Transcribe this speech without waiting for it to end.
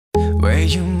way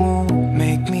you move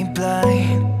make me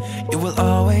blind. You will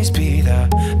always be there,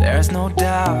 there's no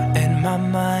doubt in my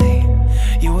mind.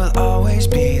 You will always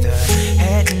be there,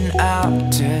 heading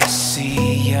out to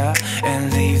see ya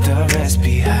and leave the rest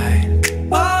behind.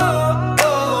 Oh,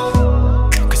 oh,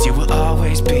 'cause you will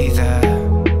always be there.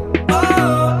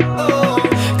 Oh, oh,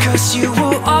 'cause you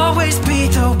will always be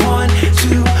the one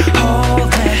to hold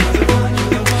me.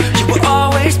 You will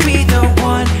always be the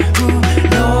one who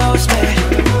knows me.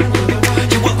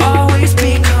 You will always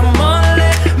be, come on,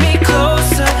 let me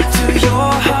closer to your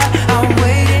heart. I'm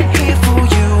waiting here for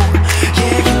you.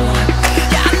 Yeah,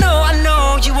 yeah, I know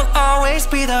you will always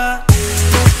be the.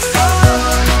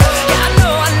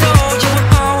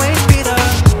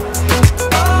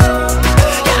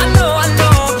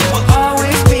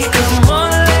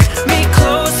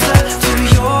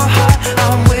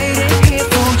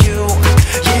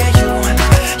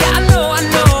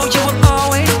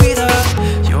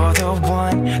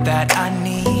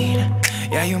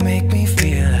 Yeah, you make me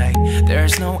feel like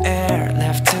there's no air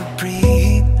left to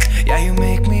breathe. Yeah, you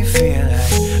make me feel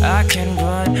like I can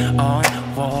run on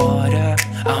water.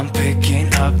 I'm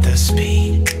picking up the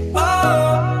speed.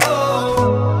 Oh,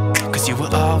 oh, 'cause you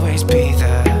will always be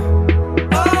there.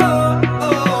 Oh,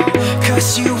 oh,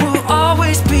 'cause you will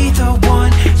always be the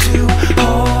one to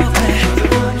hold me.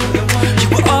 You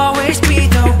will always be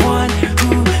the one who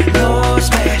knows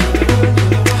me.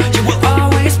 You will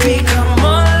always be, come on,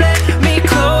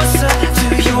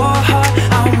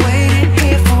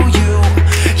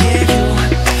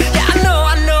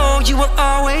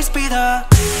 be the.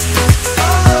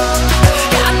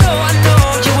 Yeah, I know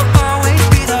you will always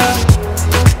be the.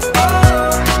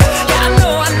 Yeah, I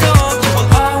know you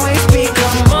will always be.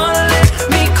 Come on, let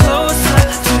me closer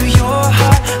to your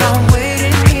heart. I'm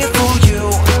waiting here for you.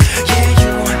 Yeah,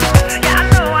 you. Yeah, I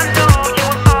know you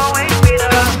will always be the.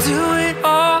 I'll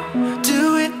do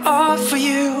it all for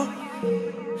you.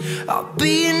 I'll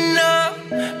be enough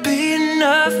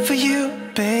for you,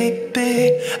 baby.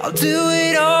 I'll do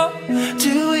it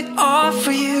all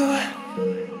for you.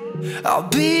 I'll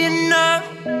be enough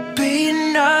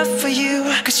for you.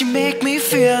 'Cause you make me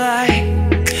feel like,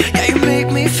 yeah, you make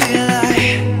me feel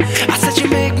like, I said you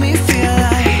make me feel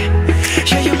like,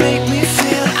 yeah, you make me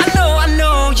feel. I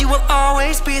know you will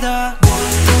always be the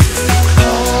one.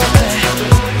 Hold me.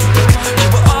 You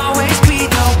will always be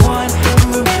the one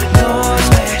who knows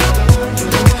me.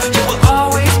 You will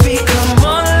always be, come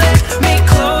on, let me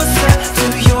closer to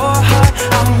your heart.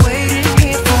 I'm waiting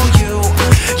here for you.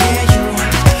 Yeah, you.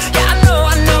 Yeah, I know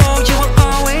you will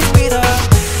always be the.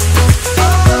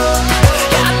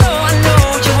 Yeah, I know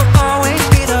you will always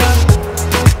be the.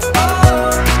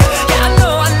 Yeah, I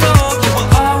know you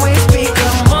will always be.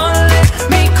 Come on, let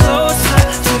me closer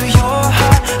to your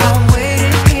heart. I'm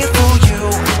waiting here for you.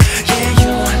 Yeah,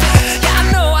 you. Yeah,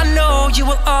 I know you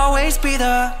will always be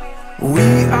the. We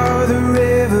are the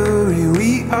revelry, we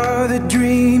are the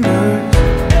dreamers.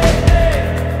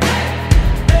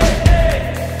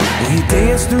 We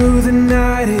dance through the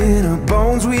night, in our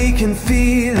bones we can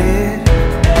feel it.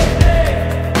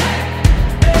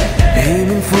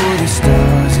 Aiming for the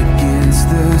stars against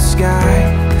the sky.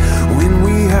 When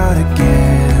we are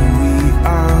together, we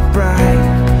are bright.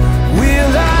 We'll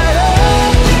light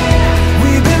up.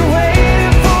 We've been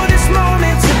waiting for this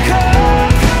moment to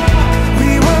come.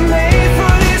 We were made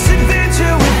for this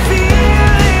adventure. We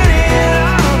feel it in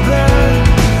our blood.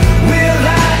 We'll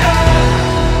light up.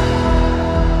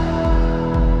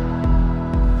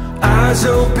 Eyes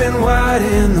open wide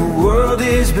and the world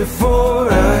is before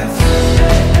us.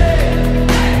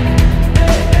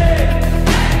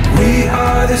 We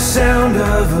are the sound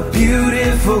of a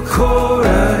beautiful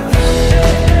chorus.